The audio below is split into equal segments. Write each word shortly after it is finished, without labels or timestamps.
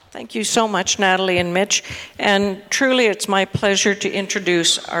Thank you so much, Natalie and Mitch. And truly, it's my pleasure to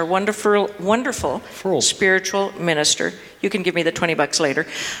introduce our wonderful spiritual minister. You can give me the $20 later.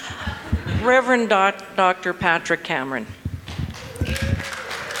 Reverend Dr. Patrick Cameron.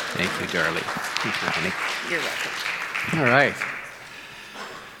 Thank you, Darlene. Thank you, honey. You're welcome. All right.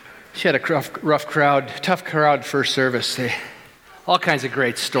 She had a rough crowd, tough crowd first service. All kinds of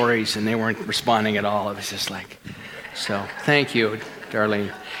great stories, and they weren't responding at all. It was just like, so thank you,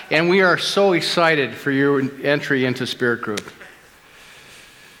 Darlene. And we are so excited for your entry into Spirit Group.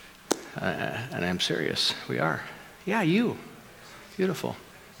 And I'm serious. We are. Yeah, you. Beautiful.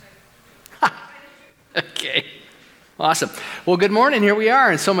 Okay. Awesome. Well, good morning. Here we are.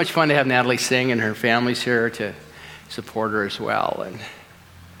 And so much fun to have Natalie sing, and her family's here to support her as well. And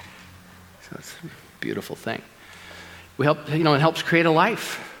so it's a beautiful thing. We help, it helps create a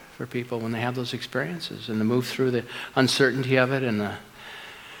life for people when they have those experiences and to move through the uncertainty of it.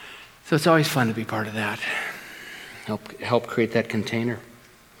 So it's always fun to be part of that. Help create that container.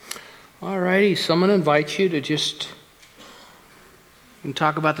 All righty. So I'm going to invite you to just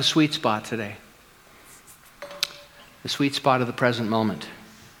talk about the sweet spot today. The sweet spot of the present moment.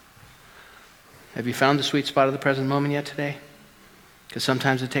 Have you found the sweet spot of the present moment yet today? Because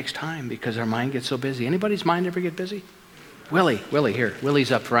sometimes it takes time because our mind gets so busy. Anybody's mind ever get busy? Willie here.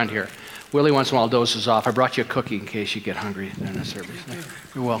 Willie's up front here. Willie once in a while dozes off. I brought you a cookie in case you get hungry in the service.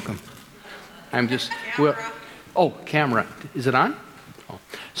 You're welcome. Camera. Is it on? Oh.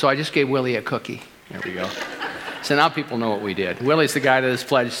 So I just gave Willie a cookie. There we go. So now people know what we did. Willie's the guy that has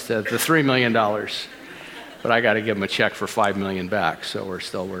pledged the $3 million. But I got to give him a check for $5 million back, so we're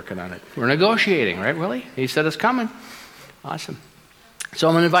still working on it. We're negotiating, right, Willie? He said it's coming. Awesome. So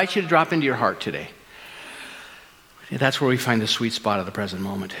I'm going to invite you to drop into your heart today. That's where we find the sweet spot of the present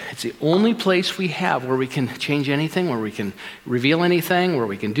moment. It's the only place we have where we can change anything, where we can reveal anything, where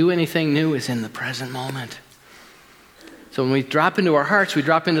we can do anything new is in the present moment. So when we drop into our hearts, we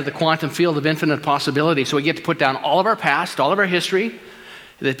drop into the quantum field of infinite possibility. So we get to put down all of our past, all of our history.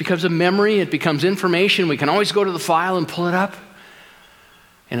 It becomes a memory, it becomes information. We can always go to the file and pull it up.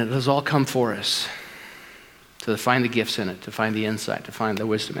 And it does all come for us. To find the gifts in it, to find the insight, to find the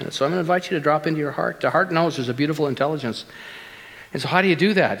wisdom in it. So I'm going to invite you to drop into your heart. The heart knows there's a beautiful intelligence. And so how do you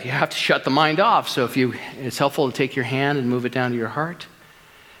do that? You have to shut the mind off. So it's helpful to take your hand and move it down to your heart.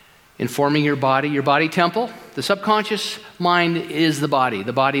 Informing your body temple. The subconscious mind is the body.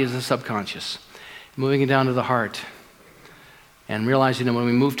 The body is the subconscious. Moving it down to the heart. And realizing that when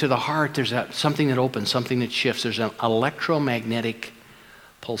we move to the heart, there's something that opens, something that shifts. There's an electromagnetic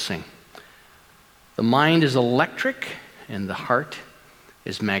pulsing. The mind is electric, and the heart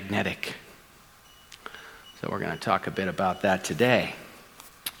is magnetic. So we're going to talk a bit about that today.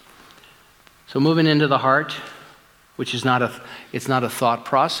 So moving into the heart, which is it's not a thought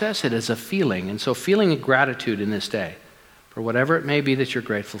process, it is a feeling. And so feeling gratitude in this day for whatever it may be that you're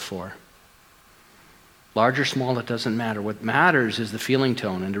grateful for. Large or small, it doesn't matter. What matters is the feeling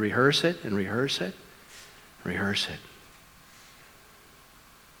tone, and to rehearse it and rehearse it, rehearse it.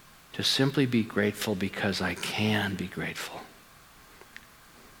 To simply be grateful because I can be grateful.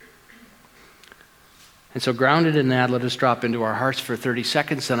 And so grounded in that, let us drop into our hearts for 30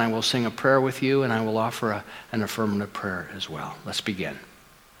 seconds, then I will sing a prayer with you, and I will offer an affirmative prayer as well. Let's begin.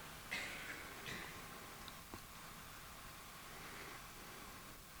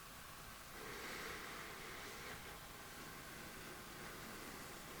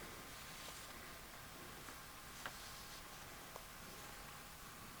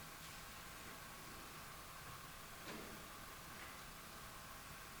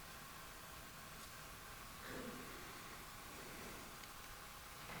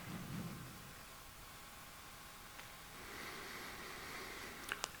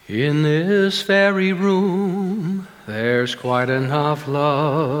 In this very room, there's quite enough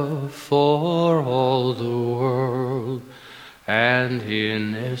love for all the world. And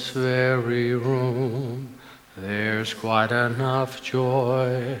in this very room, there's quite enough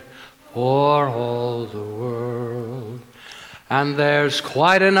joy for all the world. And there's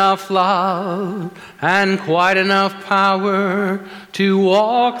quite enough love and quite enough power to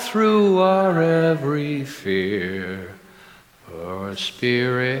walk through our every fear. For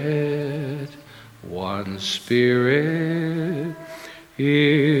Spirit, one Spirit,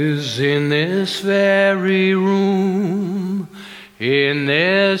 is in this very room, in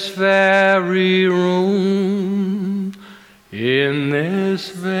this very room, in this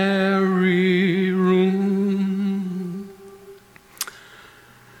very room.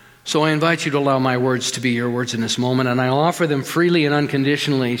 So I invite you to allow my words to be your words in this moment, and I offer them freely and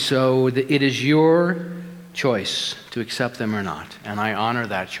unconditionally, so that it is your choice to accept them or not, and I honor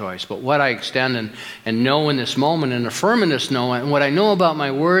that choice. But what I extend and know in this moment and affirm in this know, and what I know about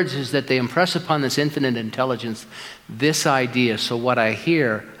my words is that they impress upon this infinite intelligence this idea. So what I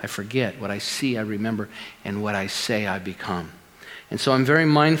hear, I forget. What I see, I remember. And what I say, I become. And so I'm very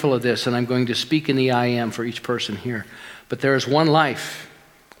mindful of this, and I'm going to speak in the I am for each person here. But there is one life,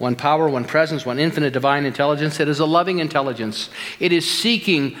 one power, one presence, one infinite divine intelligence. It is a loving intelligence. It is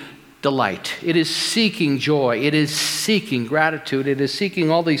seeking delight. It is seeking joy. It is seeking gratitude. It is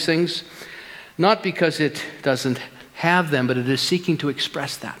seeking all these things, not because it doesn't have them, but it is seeking to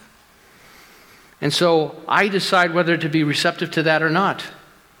express that. And so I decide whether to be receptive to that or not.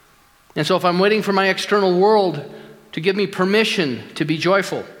 And so if I'm waiting for my external world to give me permission to be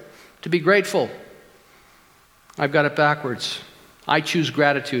joyful, to be grateful, I've got it backwards. I choose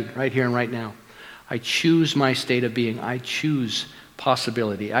gratitude right here and right now. I choose my state of being. I choose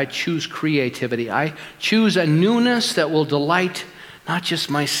possibility. I choose creativity. I choose a newness that will delight not just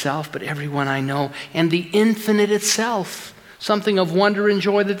myself, but everyone I know, and the infinite itself. Something of wonder and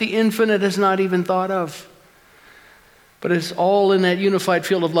joy that the infinite has not even thought of. But it's all in that unified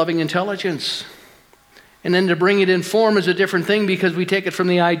field of loving intelligence. And then to bring it in form is a different thing, because we take it from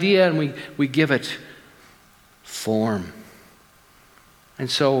the idea and we give it form. And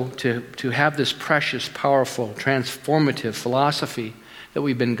so to have this precious, powerful, transformative philosophy that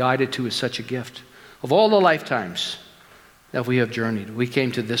we've been guided to is such a gift. Of all the lifetimes that we have journeyed, we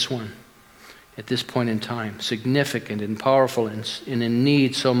came to this one at this point in time, significant and powerful and in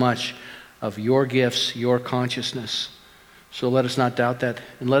need so much of your gifts, your consciousness. So let us not doubt that.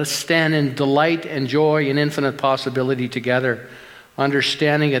 And let us stand in delight and joy and infinite possibility together,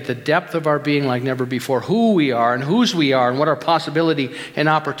 understanding at the depth of our being like never before who we are and whose we are and what our possibility and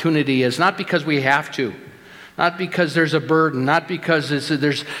opportunity is, not because we have to, not because there's a burden, not because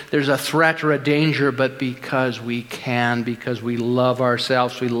there's a threat or a danger, but because we can, because we love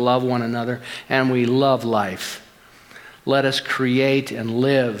ourselves, we love one another, and we love life. Let us create and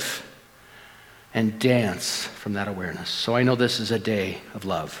live and dance from that awareness. So I know this is a day of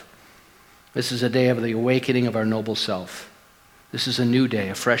love. This is a day of the awakening of our noble self. This is a new day,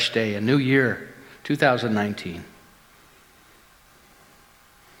 a fresh day, a new year, 2019.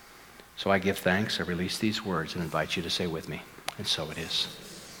 So I give thanks, I release these words, and invite you to say with me, and so it is.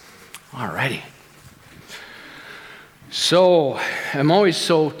 All righty. So,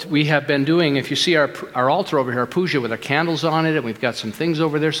 we have been doing, if you see our altar over here, our puja with our candles on it, and we've got some things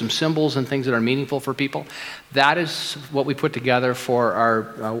over there, some symbols and things that are meaningful for people. That is what we put together for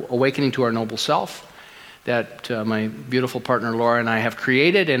our awakening to our noble self that my beautiful partner Laura and I have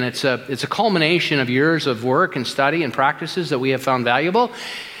created, and it's a culmination of years of work and study and practices that we have found valuable.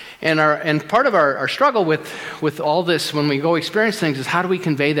 And part of our struggle with all this when we go experience things is, how do we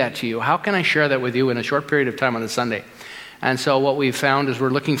convey that to you? How can I share that with you in a short period of time on a Sunday? And so what we've found is we're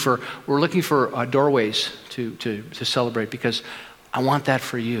looking for doorways to celebrate, because I want that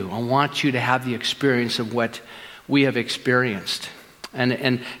for you. I want you to have the experience of what we have experienced.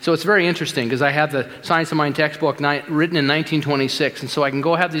 And so it's very interesting, because I have the Science of Mind textbook written in 1926, and so I can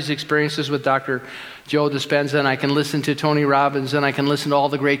go have these experiences with Dr. Joe Dispenza, and I can listen to Tony Robbins, and I can listen to all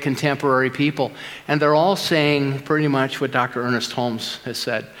the great contemporary people, and they're all saying pretty much what Dr. Ernest Holmes has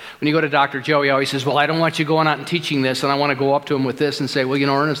said. When you go to Dr. Joe, he always says, well, I don't want you going out and teaching this, and I want to go up to him with this and say, well,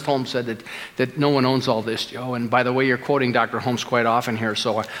 Ernest Holmes said that no one owns all this, Joe, and by the way, you're quoting Dr. Holmes quite often here,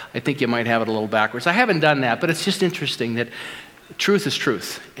 so I think you might have it a little backwards. I haven't done that, but it's just interesting that truth is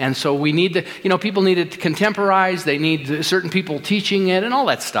truth. And so we need people need it contemporize, they need certain people teaching it and all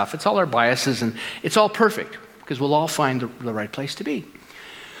that stuff. It's all our biases, and it's all perfect, because we'll all find the right place to be.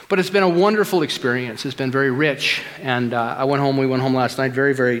 But it's been a wonderful experience. It's been very rich. And we went home last night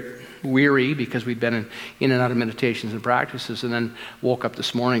very, very weary, because we'd been in and out of meditations and practices, and then woke up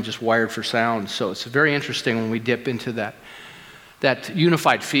this morning just wired for sound. So it's very interesting when we dip into that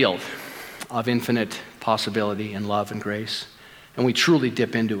unified field of infinite possibility and love and grace. And we truly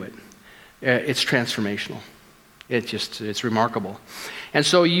dip into it. It's transformational. It's remarkable. And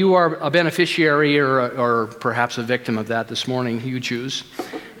so you are a beneficiary or perhaps a victim of that this morning. You choose.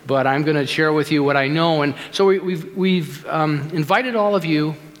 But I'm going to share with you what I know. And so we've invited all of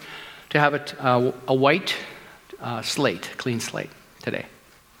you to have a white slate, clean slate today.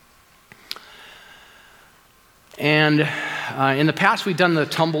 And in the past, we've done the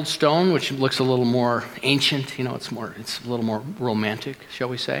tumbled stone, which looks a little more ancient. It's a little more romantic, shall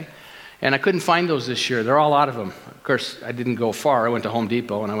we say. And I couldn't find those this year. They're all out of them. Of course, I didn't go far. I went to Home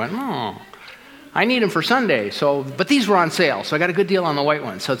Depot, and I went, I need them for Sunday. But these were on sale, so I got a good deal on the white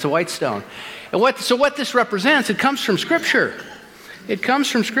one. So it's a white stone. And what this represents, it comes from Scripture. It comes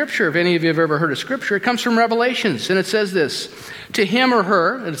from Scripture. If any of you have ever heard of Scripture, it comes from Revelations, and it says this, to him or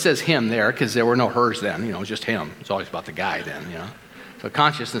her, and it says him there because there were no hers then, just him. It's always about the guy then, So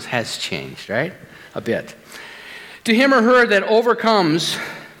consciousness has changed, right? A bit. To him or her that overcomes,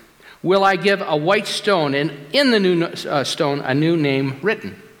 will I give a white stone, and in the new stone a new name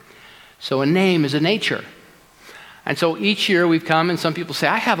written. So a name is a nature. And so each year we've come, and some people say,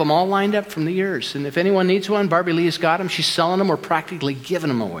 I have them all lined up from the years. And if anyone needs one, Barbie Lee's got them. She's selling them. We're practically giving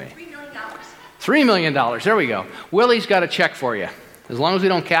them away. $3 million. $3 million. There we go. Willie's got a check for you. As long as we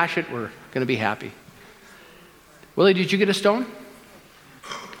don't cash it, we're going to be happy. Willie, did you get a stone?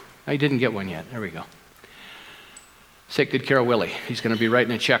 I didn't get one yet. There we go. Take good care of Willie. He's going to be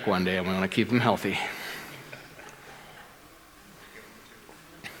writing a check one day, and we want to keep him healthy.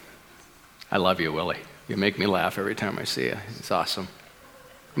 I love you, Willie. You make me laugh every time I see you. It's awesome.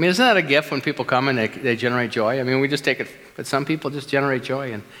 I mean, isn't that a gift when people come and they generate joy? I mean, we just take it, but some people just generate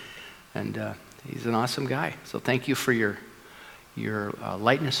joy, and he's an awesome guy. So thank you for your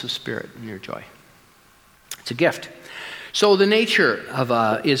lightness of spirit and your joy. It's a gift. So the nature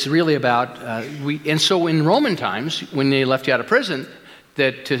of is really about and so in Roman times, when they left you out of prison,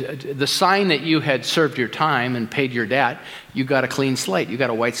 that the sign that you had served your time and paid your debt, you got a clean slate, you got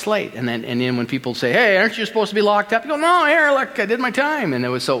a white slate, and then when people say, "Hey, aren't you supposed to be locked up?" You go, "No, here, look, I did my time," and it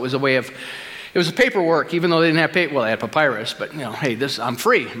was a way of, it was a paperwork, even though they didn't have paper. Well, they had papyrus, but hey, I'm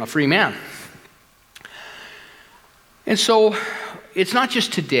free, I'm a free man. And so it's not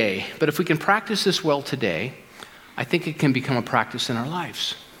just today, but if we can practice this well today, I think it can become a practice in our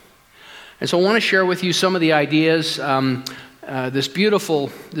lives. And so I want to share with you some of the ideas. This beautiful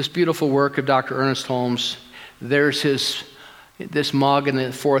work of Dr. Ernest Holmes. There's this mug in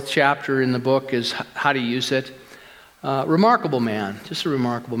the 4th chapter in the book is how to use it. Remarkable man, just a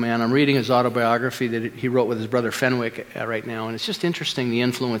remarkable man. I'm reading his autobiography that he wrote with his brother Fenwick right now, and it's just interesting, the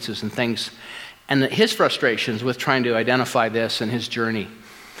influences and things, and his frustrations with trying to identify this and his journey.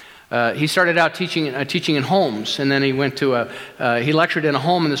 He started out teaching in homes, and then he went to he lectured in a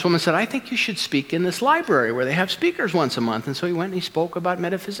home, and this woman said, "I think you should speak in this library where they have speakers once a month." And so he went and he spoke about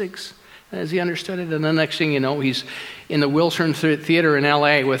metaphysics as he understood it. And the next thing you know, he's in the Wilshire Theater in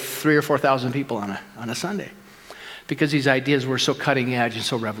L.A. with 3,000 or 4,000 people on a Sunday, because these ideas were so cutting edge and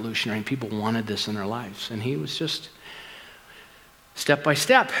so revolutionary, and people wanted this in their lives. And he was just step by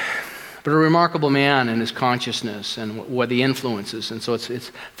step. But a remarkable man in his consciousness and what the influences. And so it's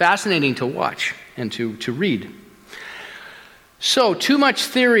fascinating to watch and to read. So too much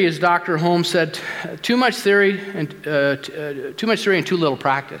theory, as Dr. Holmes said, too much theory and too little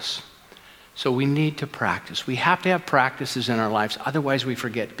practice. So we need to practice. We have to have practices in our lives. Otherwise we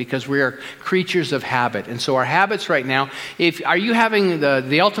forget, because we are creatures of habit. And so our habits right now, are you having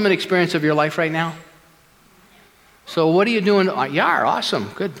the ultimate experience of your life right now? So what are you doing? Yeah,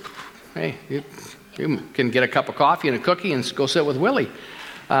 awesome, good. Hey, you can get a cup of coffee and a cookie and go sit with Willie.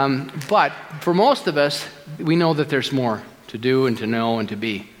 But for most of us, we know that there's more to do and to know and to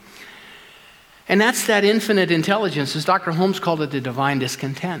be. And that's that infinite intelligence, as Dr. Holmes called it, the divine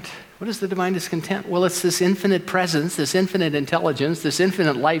discontent. What is the divine discontent? Well, it's this infinite presence, this infinite intelligence, this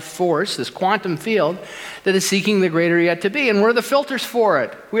infinite life force, this quantum field that is seeking the greater yet to be. And we're the filters for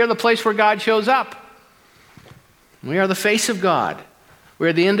it. We are the place where God shows up. We are the face of God.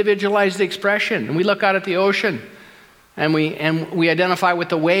 We're the individualized expression, and we look out at the ocean, and we identify with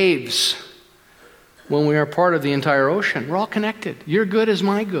the waves when we are part of the entire ocean. We're all connected. Your good is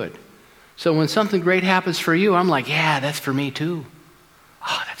my good. So when something great happens for you, I'm like, yeah, that's for me too.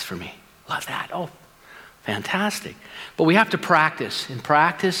 Oh, that's for me. Love that. Oh, fantastic. But we have to practice, and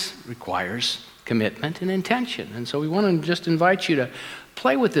practice requires commitment and intention. And so we want to just invite you to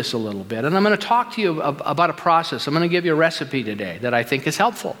play with this a little bit. And I'm going to talk to you about a process. I'm going to give you a recipe today that I think is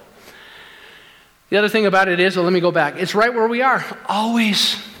helpful. The other thing about it is, let me go back. It's right where we are.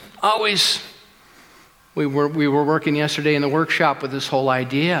 Always. We were working yesterday in the workshop with this whole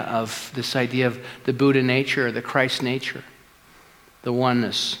idea of the Buddha nature, the Christ nature, the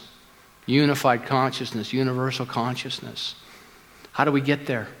oneness, unified consciousness, universal consciousness. How do we get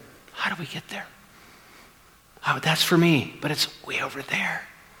there? Oh, that's for me, but it's way over there.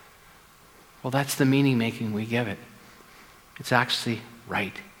 Well, that's the meaning making we give it. It's actually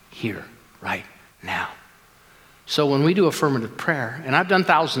right here, right now. So when we do affirmative prayer, and I've done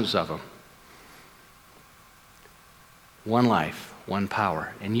thousands of them, one life, one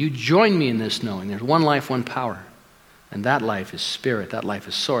power. And you join me in this knowing there's one life, one power. And that life is spirit, that life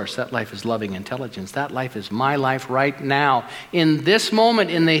is source, that life is loving intelligence, that life is my life right now, in this moment,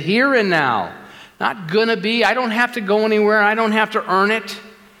 in the here and now. Not gonna be. I don't have to go anywhere. I don't have to earn it.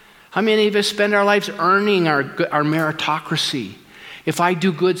 How many of us spend our lives earning our meritocracy If I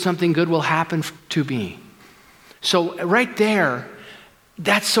do good, something good will happen to me. So right there,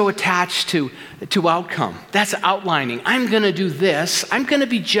 that's so attached to outcome. That's outlining. I'm going to do this. I'm going to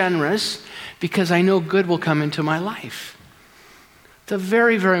be generous because I know good will come into my life. It's a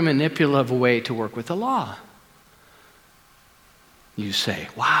very, very manipulative way to work with the law. You say,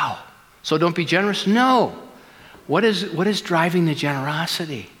 wow, so don't be generous? No. What is driving the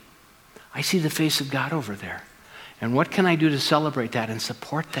generosity? I see the face of God over there. And what can I do to celebrate that and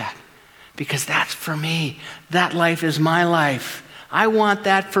support that? Because that's for me. That life is my life. I want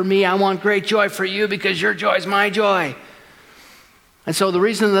that for me. I want great joy for you because your joy is my joy. And so the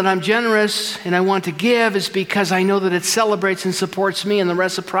reason that I'm generous and I want to give is because I know that it celebrates and supports me, and the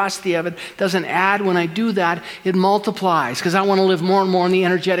reciprocity of it doesn't add when I do that. It multiplies because I want to live more and more in the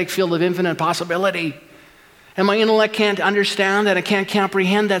energetic field of infinite possibility. And my intellect can't understand that. I can't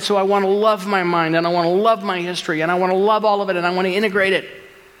comprehend that. So I want to love my mind, and I want to love my history, and I want to love all of it, and I want to integrate it.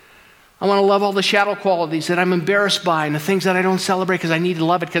 I want to love all the shadow qualities that I'm embarrassed by and the things that I don't celebrate because I need to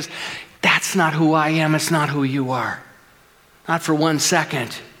love it, because that's not who I am. It's not who you are. Not for 1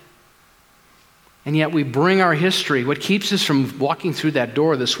 second. And yet we bring our history, what keeps us from walking through that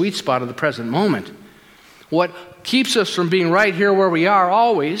door, the sweet spot of the present moment, what keeps us from being right here where we are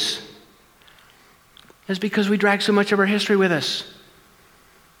always, is because we drag so much of our history with us.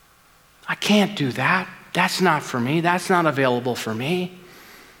 I can't do that. That's not for me. That's not available for me.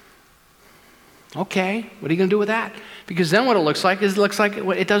 Okay, what are you going to do with that? Because then what it looks like is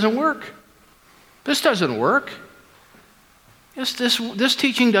it doesn't work. This doesn't work. This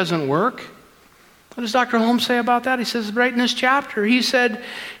teaching doesn't work. What does Dr. Holmes say about that? He says right in this chapter, he said,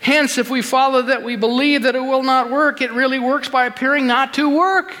 hence, if we follow that we believe that it will not work, it really works by appearing not to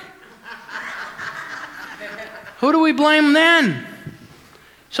work. Who do we blame then?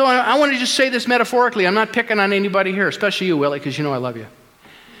 So I want to just say this metaphorically. I'm not picking on anybody here, especially you, Willie, because you know I love you.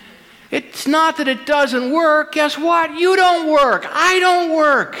 It's not that it doesn't work. Guess what? You don't work. I don't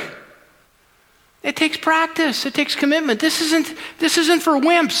work. It takes practice. It takes commitment. This isn't for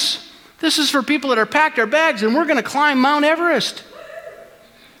wimps. This is for people that are packed our bags and we're going to climb Mount Everest.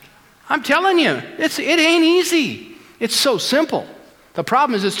 I'm telling you, it ain't easy. It's so simple. The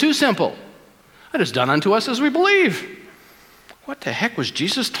problem is it's too simple. It is done unto us as we believe. What the heck was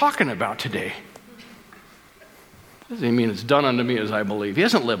Jesus talking about today? Doesn't he mean it's done unto me as I believe? He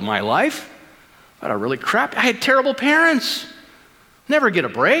hasn't lived my life. I had terrible parents. Never get a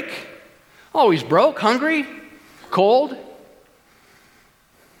break. Always broke, hungry, cold.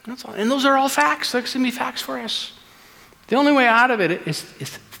 That's all. And those are all facts. That's going to be facts for us. The only way out of it is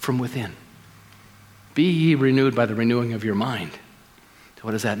from within. Be ye renewed by the renewing of your mind. So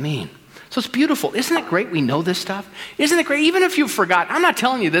what does that mean? So it's beautiful. Isn't it great we know this stuff? Isn't it great? Even if you forgot. I'm not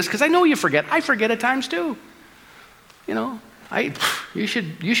telling you this because I know you forget. I forget at times too. You know, you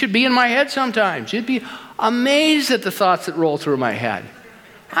should be in my head sometimes. You'd be amazed at the thoughts that roll through my head.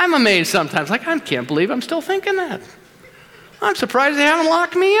 I'm amazed sometimes. Like, I can't believe I'm still thinking that. I'm surprised they haven't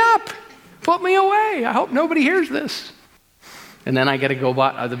locked me up, put me away. I hope nobody hears this. And then I got to go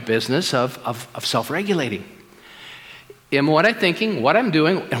about the business of self-regulating. Am what I'm thinking, what I'm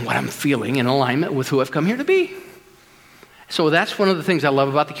doing, and what I'm feeling in alignment with who I've come here to be. So that's one of the things I love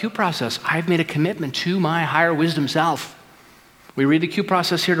about the Q process. I've made a commitment to my higher wisdom self. We read the Q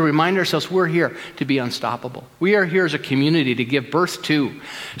process here to remind ourselves we're here to be unstoppable. We are here as a community to give birth to.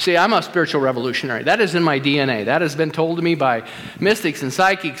 See, I'm a spiritual revolutionary. That is in my DNA. That has been told to me by mystics and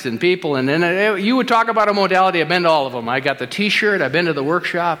psychics and people. And then you would talk about a modality. I've been to all of them. I got the T-shirt. I've been to the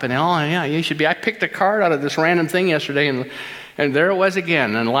workshop. And yeah, you should be. I picked a card out of this random thing yesterday, and there it was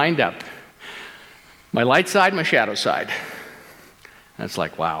again, and lined up. My light side, my shadow side. And it's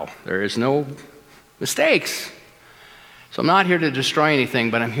like, wow, there is no mistakes. So I'm not here to destroy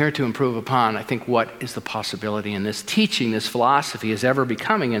anything, but I'm here to improve upon, I think, what is the possibility in this teaching, this philosophy is ever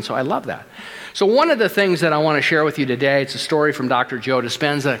becoming, and so I love that. So one of the things that I want to share with you today, it's a story from Dr. Joe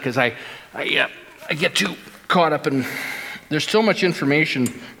Dispenza, because I get too caught up in, there's so much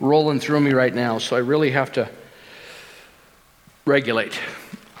information rolling through me right now, so I really have to regulate.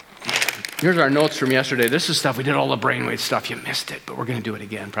 Here's our notes from yesterday. This is stuff, we did all the brainwave stuff. You missed it, but we're going to do it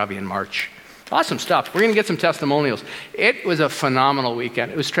again, probably in March. Awesome stuff. We're going to get some testimonials. It was a phenomenal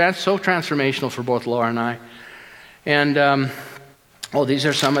weekend. It was so transformational for both Laura and I. And, these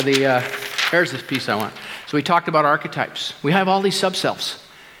are some of the, here's this piece I want. So we talked about archetypes. We have all these sub-selves.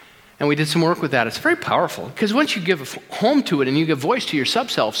 And we did some work with that. It's very powerful. Because once you give home to it and you give voice to your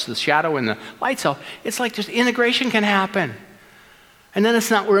sub-selves, the shadow and the light self, it's like just integration can happen. And then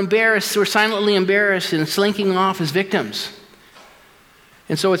it's not, we're embarrassed, we're silently embarrassed and slinking off as victims.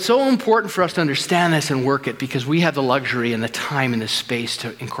 And so it's so important for us to understand this and work it because we have the luxury and the time and the space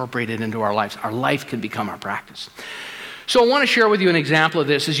to incorporate it into our lives. Our life can become our practice. So I want to share with you an example of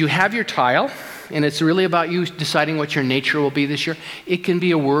this. Is you have your tile, and it's really about you deciding what your nature will be this year. It can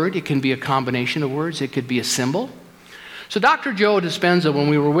be a word. It can be a combination of words. It could be a symbol. So Dr. Joe Dispenza, when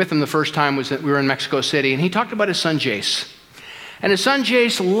we were with him the first time, we were in Mexico City, and he talked about his son Jace. And his son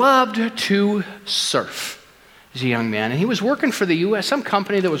Jace loved to surf as a young man. And he was working for the U.S., some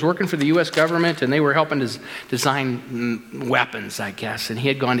company that was working for the U.S. government, and they were helping to design weapons, I guess. And he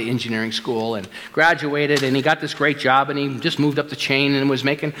had gone to engineering school and graduated, and he got this great job, and he just moved up the chain and was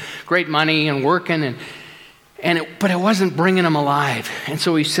making great money and working, but it wasn't bringing him alive. And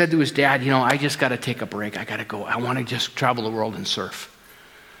so he said to his dad, I just got to take a break. I got to go. I want to just travel the world and surf.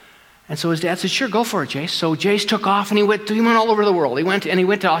 And so his dad said, sure, go for it, Jace. So Jace took off and he went all over the world. He went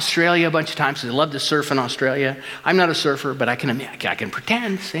to Australia a bunch of times. He loved to surf in Australia. I'm not a surfer, but I can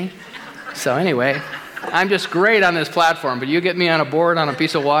pretend, see? So anyway, I'm just great on this platform, but you get me on a board on a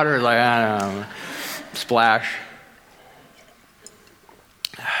piece of water, like, I don't know, splash.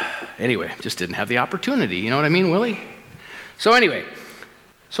 Anyway, just didn't have the opportunity. You know what I mean, Willie? So anyway,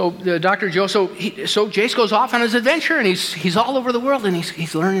 Dr. Joe, so Jace goes off on his adventure, and he's all over the world, and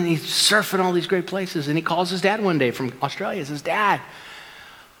he's learning, he's surfing all these great places, and he calls his dad one day from Australia. He says, Dad,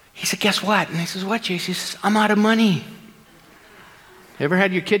 he said, guess what? And he says, what, Jace? He says, I'm out of money. Ever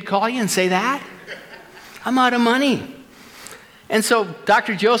had your kid call you and say that? I'm out of money. And so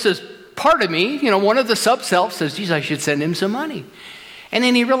Dr. Joe says, part of me, one of the sub-selves says, geez, I should send him some money. And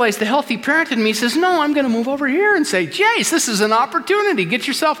then he realized the healthy parent in me says, no, I'm going to move over here and say, Jace, this is an opportunity. Get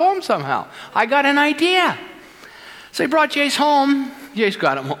yourself home somehow. I got an idea. So he brought Jace home. Jace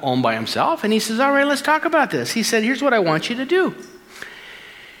got him home by himself. And he says, all right, let's talk about this. He said, here's what I want you to do.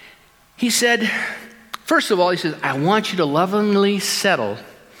 He said, first of all, he says, I want you to lovingly settle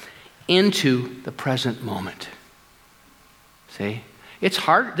into the present moment. See? It's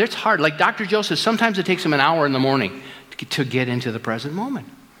hard. It's hard. Like Dr. Joe says, sometimes it takes him an hour in the morning to get into the present moment.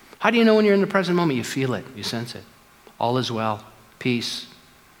 How do you know when you're in the present moment? You feel it. You sense it. All is well. Peace.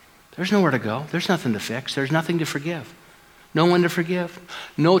 There's nowhere to go. There's nothing to fix. There's nothing to forgive. No one to forgive.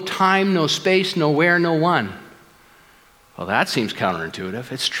 No time, no space, no where, no one. Well, that seems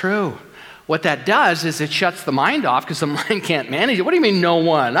counterintuitive. It's true. What that does is it shuts the mind off because the mind can't manage it. What do you mean no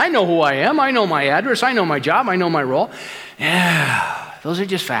one? I know who I am. I know my address. I know my job. I know my role. Yeah, those are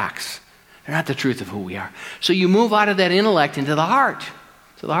just facts. They're not the truth of who we are. So you move out of that intellect into the heart.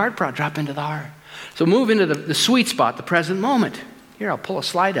 So the heart drop into the heart. So move into the sweet spot, the present moment. Here, I'll pull a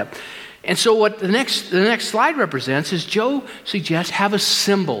slide up. And so what the next slide represents is Joe suggests have a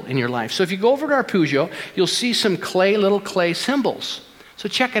symbol in your life. So if you go over to our Pujo, you'll see some little clay symbols. So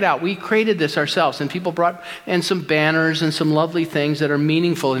check it out. We created this ourselves, and people brought in some banners and some lovely things that are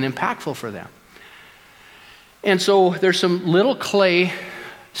meaningful and impactful for them. And so there's some little clay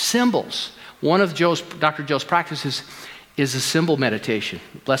symbols. One of Dr. Joe's practices is a symbol meditation,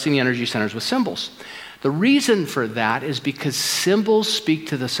 blessing the energy centers with symbols. The reason for that is because symbols speak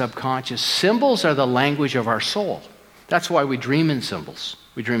to the subconscious. Symbols are the language of our soul. That's why we dream in symbols.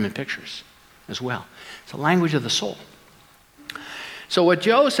 We dream in pictures as well. It's the language of the soul. So what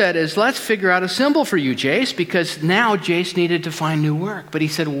Joe said is, let's figure out a symbol for you, Jace, because now Jace needed to find new work. But he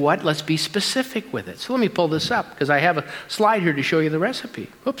said, what? Let's be specific with it. So let me pull this up, because I have a slide here to show you the recipe.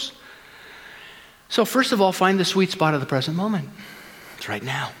 Oops. So first of all, find the sweet spot of the present moment. It's right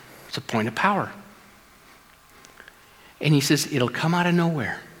now. It's a point of power. And he says, it'll come out of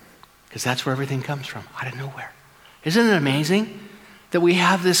nowhere, because that's where everything comes from, out of nowhere. Isn't it amazing that we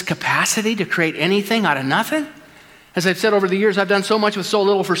have this capacity to create anything out of nothing? As I've said over the years, I've done so much with so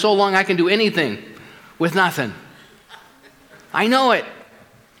little for so long, I can do anything with nothing. I know it.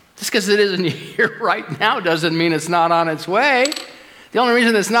 Just because it isn't here right now doesn't mean it's not on its way. The only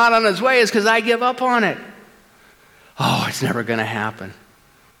reason it's not on its way is because I give up on it. Oh, it's never going to happen.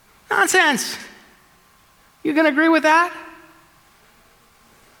 Nonsense. You going to agree with that?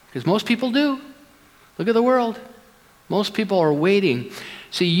 Because most people do. Look at the world. Most people are waiting.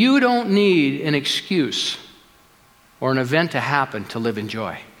 See, you don't need an excuse or an event to happen to live in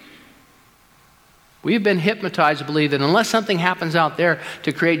joy. We've been hypnotized to believe that unless something happens out there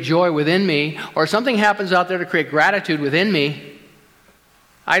to create joy within me, or something happens out there to create gratitude within me,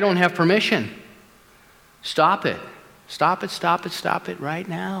 I don't have permission. Stop it. Stop it, stop it, stop it right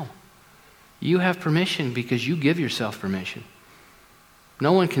now. You have permission because you give yourself permission.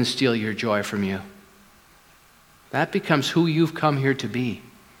 No one can steal your joy from you. That becomes who you've come here to be.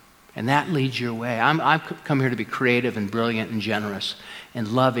 And that leads your way. I've come here to be creative and brilliant and generous and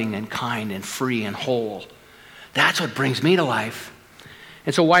loving and kind and free and whole. That's what brings me to life.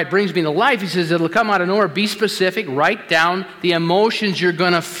 And so why it brings me to life, he says, it'll come out of nowhere. Be specific. Write down the emotions you're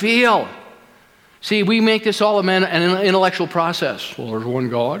going to feel. See, we make this all an intellectual process. Well, there's one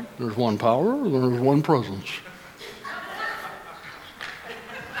God, there's one power, there's one presence.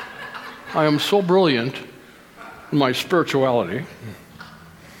 I am so brilliant in my spirituality.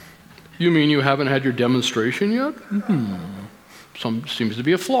 You mean you haven't had your demonstration yet? Some seems to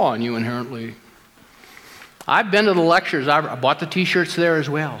be a flaw in you inherently. I've been to the lectures. I bought the T-shirts there as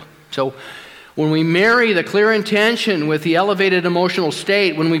well. So when we marry the clear intention with the elevated emotional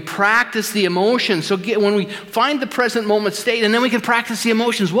state, when we practice the emotions, when we find the present moment state, and then we can practice the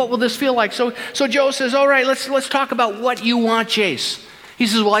emotions, what will this feel like? So Joe says, all right, let's talk about what you want, Chase. He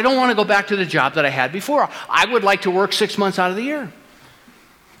says, well, I don't want to go back to the job that I had before. I would like to work 6 months out of the year.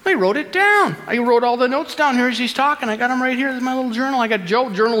 I wrote it down. I wrote all the notes down here as he's talking. I got them right here in my little journal. I got Joe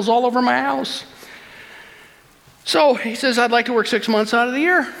journals all over my house. So he says, I'd like to work 6 months out of the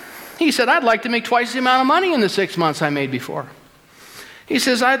year. He said, I'd like to make twice the amount of money in the 6 months I made before. He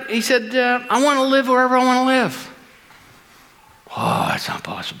said, I want to live wherever I want to live. Oh, that's not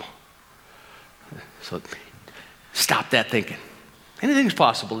possible. So stop that thinking. Anything's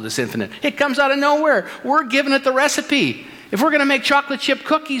possible to this infinite. It comes out of nowhere. We're giving it the recipe. If we're going to make chocolate chip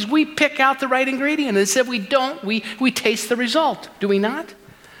cookies, we pick out the right ingredient. And if we don't, we taste the result. Do we not?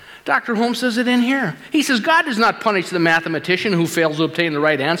 Dr. Holmes says it in here. He says, God does not punish the mathematician who fails to obtain the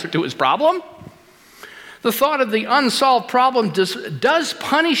right answer to his problem. The thought of the unsolved problem does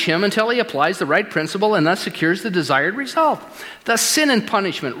punish him until he applies the right principle and thus secures the desired result. Thus, sin and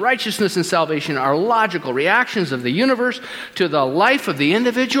punishment, righteousness and salvation are logical reactions of the universe to the life of the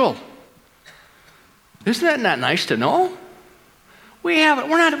individual. Isn't that not nice to know? We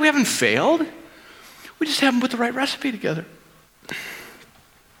haven't failed. We just haven't put the right recipe together.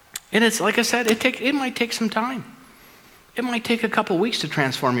 And it's like I said, it might take some time. It might take a couple weeks to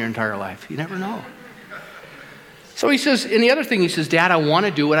transform your entire life. You never know. So he says, and the other thing, he says, Dad, I want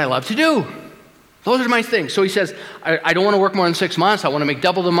to do what I love to do. Those are my things. So he says, I don't want to work more than 6 months. I want to make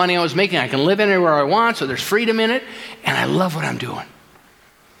double the money I was making. I can live anywhere I want, so there's freedom in it. And I love what I'm doing.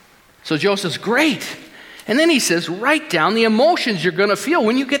 So Joe says, great. And then he says, write down the emotions you're going to feel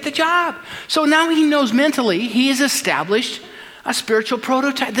when you get the job. So now he knows mentally, he has established a spiritual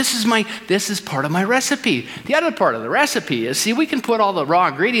prototype. This is part of my recipe. The other part of the recipe is, see, we can put all the raw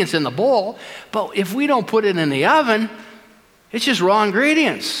ingredients in the bowl, but if we don't put it in the oven, it's just raw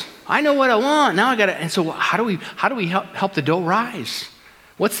ingredients. I know what I want. Now I got to, and so how do we help the dough rise?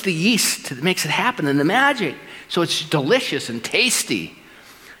 What's the yeast that makes it happen and the magic? So it's delicious and tasty.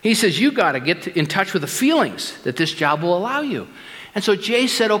 He says, you got to get in touch with the feelings that this job will allow you. And so Jay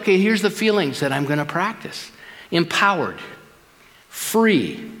said, okay, here's the feelings that I'm going to practice. Empowered,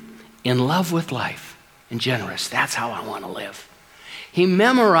 free, in love with life, and generous. That's how I want to live. He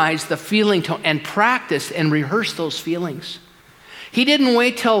memorized the feeling tone and practiced and rehearsed those feelings. He didn't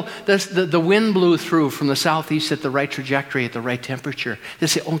wait till the wind blew through from the southeast at the right trajectory, at the right temperature, to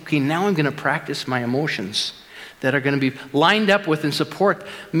say, okay, now I'm going to practice my emotions that are going to be lined up with and support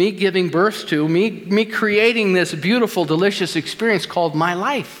me giving birth to, me creating this beautiful, delicious experience called my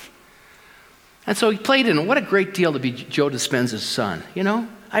life. And so he played in it. What a great deal to be Joe Dispenza's son, you know?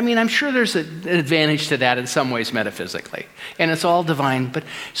 I mean, I'm sure there's an advantage to that in some ways metaphysically. And it's all divine. But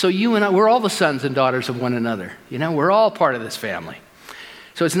so you and I, we're all the sons and daughters of one another. You know, we're all part of this family.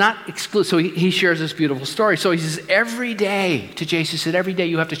 So it's not exclusive. So he shares this beautiful story. So he says, every day, to Jason, he said, every day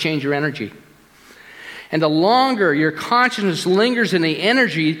you have to change your energy. And the longer your consciousness lingers in the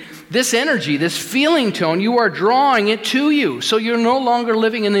energy, this feeling tone, you are drawing it to you. So you're no longer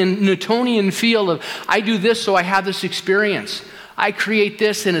living in the Newtonian field of, I do this so I have this experience. I create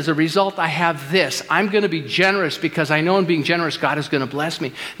this, and as a result, I have this. I'm going to be generous because I know in being generous, God is going to bless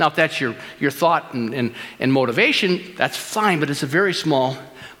me. Now, if that's your thought and motivation, that's fine, but it's a very small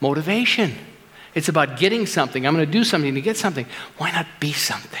motivation. It's about getting something. I'm going to do something to get something. Why not be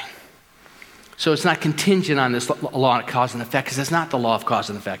something? So it's not contingent on this law of cause and effect, because it's not the law of cause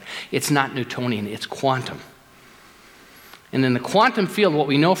and effect. It's not Newtonian, it's quantum. And in the quantum field, what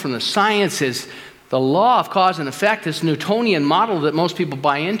we know from the science is the law of cause and effect, this Newtonian model that most people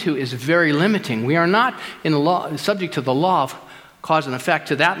buy into, is very limiting. We are not subject to the law of cause and effect,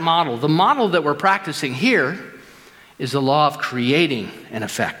 to that model. The model that we're practicing here is the law of creating an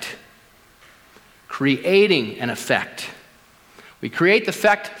effect. Creating an effect. We create the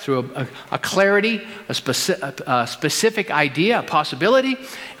effect through a clarity, a specific idea, a possibility,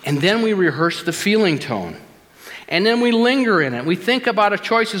 and then we rehearse the feeling tone. And then we linger in it. We think about the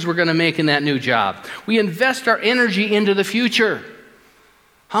choices we're going to make in that new job. We invest our energy into the future.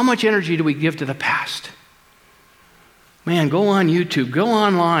 How much energy do we give to the past? Man, go on YouTube, go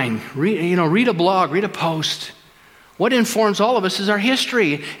online, read a blog, read a post. What informs all of us is our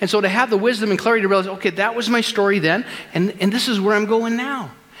history. And so to have the wisdom and clarity to realize, okay, that was my story then, and this is where I'm going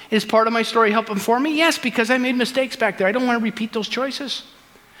now. Is part of my story help inform me? Yes, because I made mistakes back there. I don't want to repeat those choices.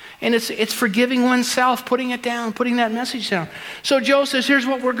 And it's forgiving oneself, putting it down, putting that message down. So Joe says, here's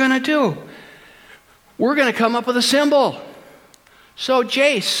what we're going to do. We're going to come up with a symbol. So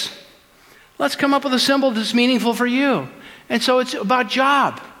Jace, let's come up with a symbol that's meaningful for you. And so it's about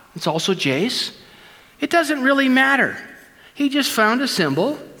job. It's also Jace. It doesn't really matter. He just found a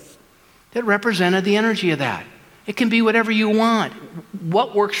symbol that represented the energy of that. It can be whatever you want,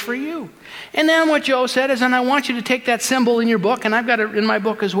 what works for you. And then what Joe said is, and I want you to take that symbol in your book, and I've got it in my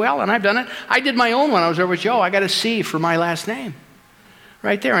book as well, and I've done it. I did my own when I was there with Joe. I got a C for my last name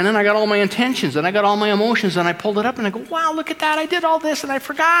right there. And then I got all my intentions, and I got all my emotions, and I pulled it up, and I go, wow, look at that. I did all this, and I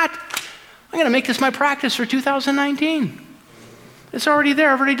forgot. I'm going to make this my practice for 2019. It's already there.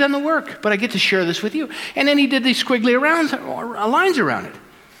 I've already done the work, but I get to share this with you. And then he did these squiggly lines around it.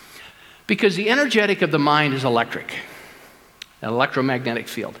 Because the energetic of the mind is electric, an electromagnetic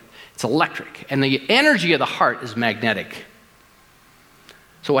field. It's electric. And the energy of the heart is magnetic.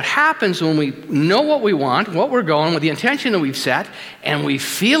 So what happens when we know what we want, what we're going with the intention that we've set, and we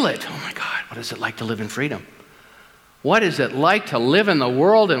feel it? Oh my God, what is it like to live in freedom? What is it like to live in the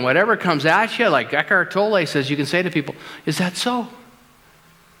world and whatever comes at you? Like Eckhart Tolle says, you can say to people, is that so?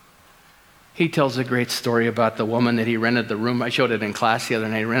 He tells a great story about the woman that he rented the room. I showed it in class the other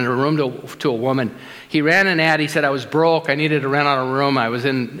night. He rented a room to a woman. He ran an ad. He said, I was broke. I needed to rent out a room. I was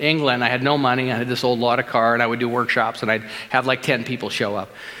in England. I had no money. I had this old Lauda car, and I would do workshops, and I'd have like 10 people show up.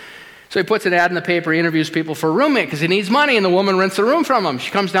 So he puts an ad in the paper. He interviews people for a roommate because he needs money, and the woman rents the room from him.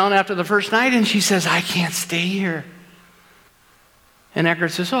 She comes down after the first night, and she says, I can't stay here. And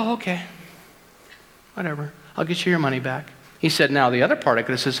Eckhart says, oh, okay. Whatever. I'll get you your money back. He said, now the other part of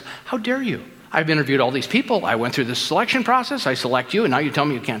it says, how dare you? I've interviewed all these people. I went through this selection process. I select you, and now you tell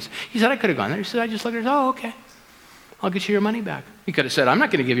me you can't. He said, I could have gone there. He said, I just looked at it. Oh, okay. I'll get you your money back. He could have said, I'm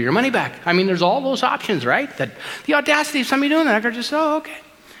not going to give you your money back. I mean, there's all those options, right? That the audacity of somebody doing that. Eckhart just said, oh, okay.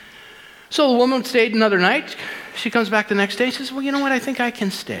 So the woman stayed another night. She comes back the next day and says, well, you know what? I think I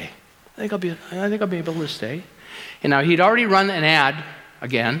can stay. I think I'll be able to stay. And now he'd already run an ad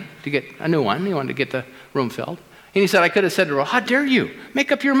again to get a new one. He wanted to get the room filled. And he said, I could have said to her, how dare you?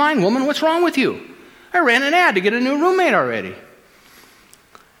 Make up your mind, woman. What's wrong with you? I ran an ad to get a new roommate already.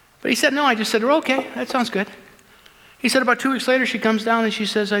 But he said, no, I just said to her, okay, that sounds good. He said about 2 weeks later, she comes down and she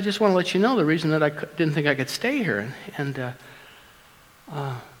says, I just want to let you know the reason that I didn't think I could stay here. And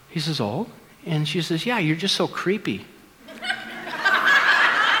he says, oh? And she says, yeah, you're just so creepy.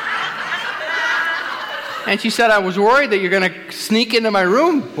 And she said, I was worried that you're going to sneak into my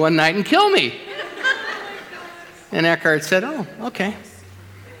room one night and kill me. And Eckhart said, oh, okay.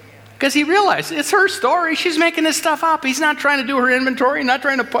 Because he realized it's her story. She's making this stuff up. He's not trying to do her inventory, not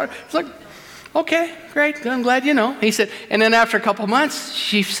trying to put. It's like, okay, great. I'm glad you know. He said, and then after a couple months,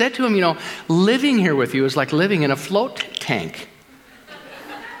 she said to him, you know, living here with you is like living in a float tank.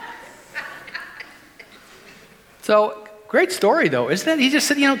 So, great story, though, isn't it? He just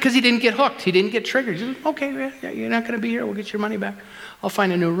said, you know, because he didn't get hooked. He didn't get triggered. He said, okay, yeah, you're not going to be here. We'll get your money back. I'll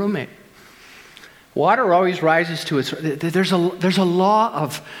find a new roommate. Water always rises to its... There's a law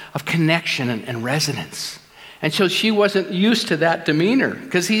of connection and resonance. And so she wasn't used to that demeanor,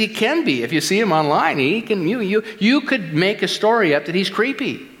 because he can be. If you see him online, he can. You could make a story up that he's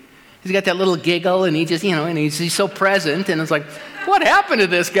creepy. He's got that little giggle, and he just, you know, and he's so present, and it's like, what happened to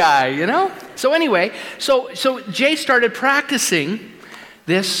this guy, you know? So anyway, so Jay started practicing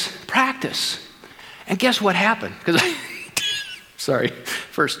this practice. And guess what happened? Because sorry,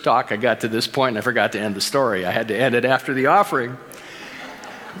 first talk I got to this point and I forgot to end the story. I had to end it after the offering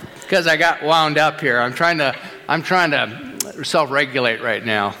because I got wound up here. I'm trying to self-regulate right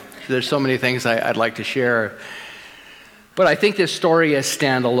now. There's so many things I'd like to share. But I think this story is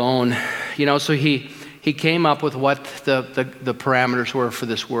standalone. You know, so he came up with what the parameters were for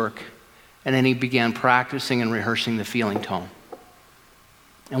this work. And then he began practicing and rehearsing the feeling tone.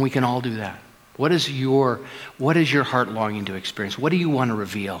 And we can all do that. What is your heart longing to experience? What do you want to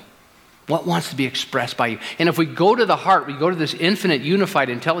reveal? What wants to be expressed by you? And if we go to the heart, we go to this infinite unified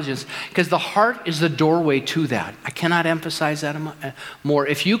intelligence, because the heart is the doorway to that. I cannot emphasize that more.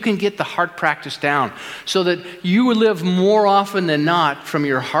 If you can get the heart practice down so that you live more often than not from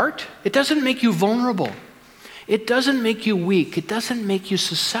your heart, it doesn't make you vulnerable. It doesn't make you weak. It doesn't make you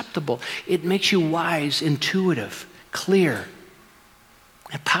susceptible. It makes you wise, intuitive, clear,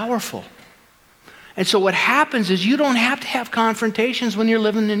 and powerful. And so what happens is you don't have to have confrontations when you're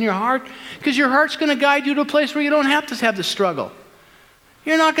living in your heart, because your heart's going to guide you to a place where you don't have to have the struggle.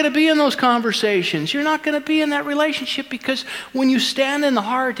 You're not going to be in those conversations. You're not going to be in that relationship, because when you stand in the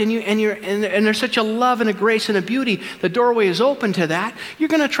heart and there's such a love and a grace and a beauty, the doorway is open to that, you're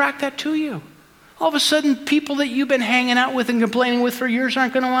going to attract that to you. All of a sudden, people that you've been hanging out with and complaining with for years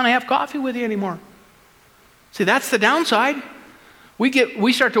aren't going to want to have coffee with you anymore. See, that's the downside.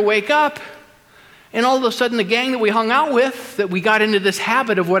 We start to wake up, and all of a sudden the gang that we hung out with, that we got into this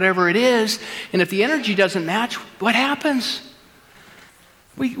habit of whatever it is, and if the energy doesn't match, what happens?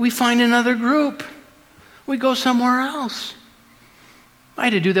 We find another group. We go somewhere else. I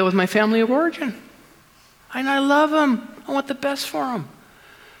had to do that with my family of origin. And I love them. I want the best for them.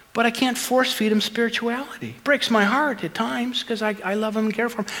 But I can't force feed them spirituality. It breaks my heart at times, because I love them and care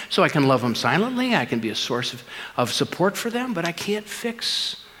for them. So I can love them silently. I can be a source of support for them, but I can't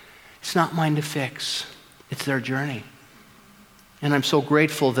fix. It's not mine to fix. It's their journey. And I'm so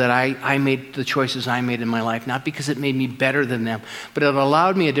grateful that I made the choices I made in my life, not because it made me better than them, but it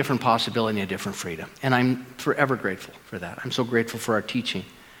allowed me a different possibility and a different freedom. And I'm forever grateful for that. I'm so grateful for our teaching,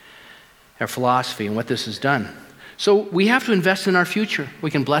 our philosophy, and what this has done. So we have to invest in our future. We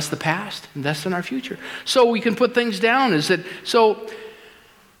can bless the past, invest in our future. So we can put things down. So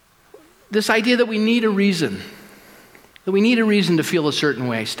this idea that we need a reason, to feel a certain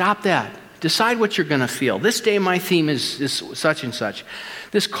way, stop that. Decide what you're going to feel. This day my theme is such and such.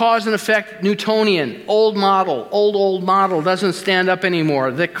 This cause and effect, Newtonian, old model, doesn't stand up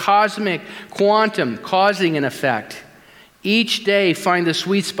anymore. The cosmic, quantum, causing an effect. Each day find the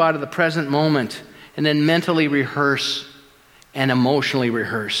sweet spot of the present moment, and then mentally rehearse and emotionally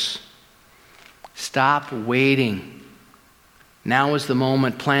rehearse. Stop waiting. Now is the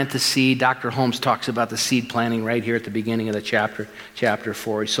moment. Plant the seed. Dr. Holmes talks about the seed planting right here at the beginning of the chapter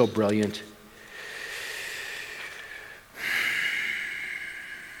 4. He's so brilliant.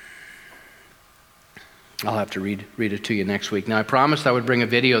 I'll have to read it to you next week. Now, I promised I would bring a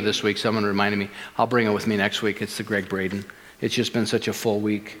video this week. Someone reminded me. I'll bring it with me next week. It's the Greg Braden. It's just been such a full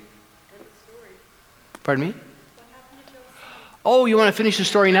week. Pardon me? Oh, you want to finish the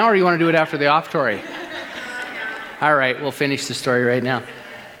story now, or you want to do it after the offertory? All right, we'll finish the story right now.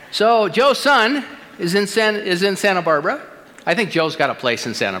 So Joe's son is in Santa Barbara. I think Joe's got a place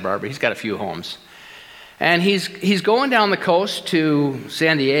in Santa Barbara. He's got a few homes. And he's going down the coast to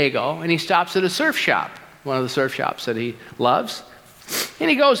San Diego, and he stops at a surf shop, one of the surf shops that he loves. And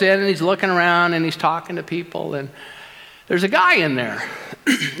he goes in, and he's looking around, and he's talking to people, and there's a guy in there.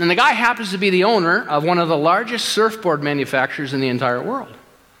 And the guy happens to be the owner of one of the largest surfboard manufacturers in the entire world.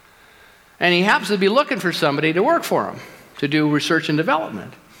 And he happens to be looking for somebody to work for him, to do research and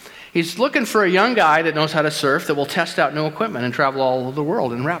development. He's looking for a young guy that knows how to surf, that will test out new equipment and travel all over the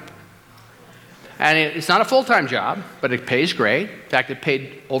world and rep. And it's not a full-time job, but it pays great. In fact, it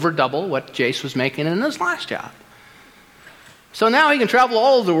paid over double what Jace was making in his last job. So now he can travel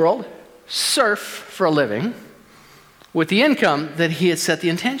all over the world, surf for a living, with the income that he had set the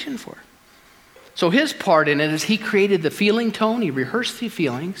intention for. So his part in it is he created the feeling tone, he rehearsed the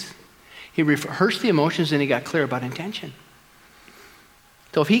feelings, he rehearsed the emotions, and he got clear about intention.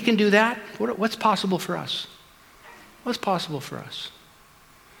 So if he can do that, what's possible for us? What's possible for us?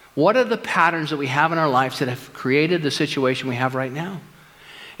 What are the patterns that we have in our lives that have created the situation we have right now?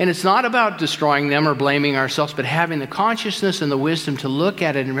 And it's not about destroying them or blaming ourselves, but having the consciousness and the wisdom to look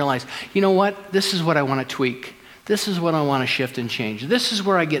at it and realize, you know what? This is what I want to tweak. This is what I want to shift and change. This is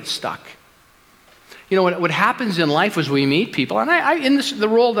where I get stuck. You know, what happens in life is we meet people, and the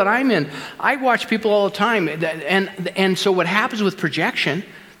role that I'm in, I watch people all the time. And so what happens with projection,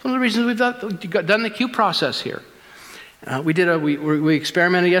 one of the reasons we've done the Q process here. We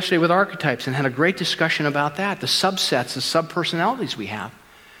experimented yesterday with archetypes and had a great discussion about that, the subsets, the sub-personalities we have.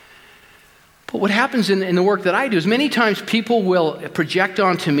 But what happens in the work that I do is many times people will project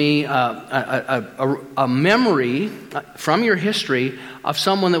onto me a memory from your history of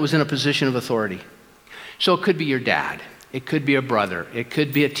someone that was in a position of authority. So it could be your dad. It could be a brother. It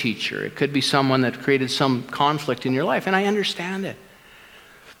could be a teacher. It could be someone that created some conflict in your life, and I understand it.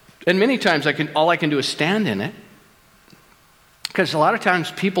 And many times all I can do is stand in it, because a lot of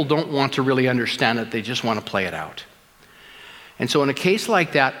times people don't want to really understand it. They just want to play it out. And so in a case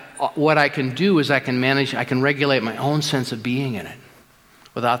like that, what I can do is I can regulate my own sense of being in it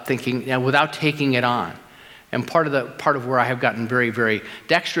without taking it on. And part of where I have gotten very, very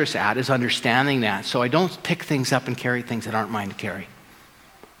dexterous at is understanding that. So I don't pick things up and carry things that aren't mine to carry.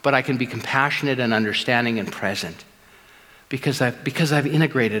 But I can be compassionate and understanding and present because I've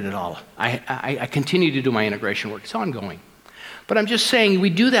integrated it all. I continue to do my integration work. It's ongoing. But I'm just saying we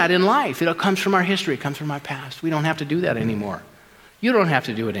do that in life. It comes from our history. It comes from our past. We don't have to do that anymore. You don't have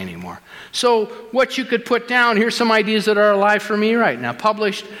to do it anymore. So what you could put down, here's some ideas that are alive for me right now.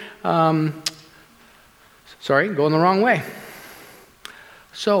 Published, going the wrong way.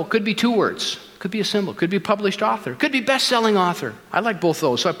 So it could be 2 words. Could be a symbol. Could be published author. Could be best-selling author. I like both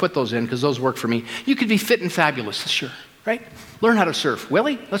those, so I put those in because those work for me. You could be fit and fabulous, sure, right? Learn how to surf.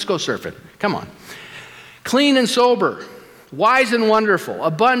 Willie, let's go surfing. Come on. Clean and sober. Wise and wonderful.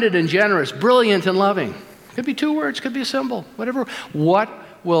 Abundant and generous. Brilliant and loving. Could be 2 words. Could be a symbol. Whatever. What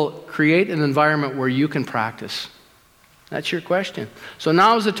will create an environment where you can practice? That's your question. So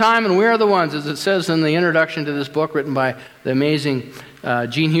now is the time, and we are the ones, as it says in the introduction to this book written by the amazing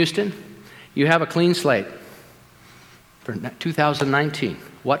Gene Houston. You have a clean slate for 2019.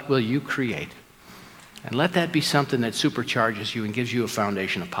 What will you create? And let that be something that supercharges you and gives you a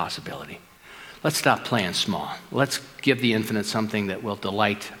foundation of possibility. Let's stop playing small. Let's give the infinite something that will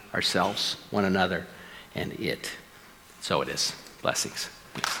delight ourselves, one another, and it. So it is. Blessings.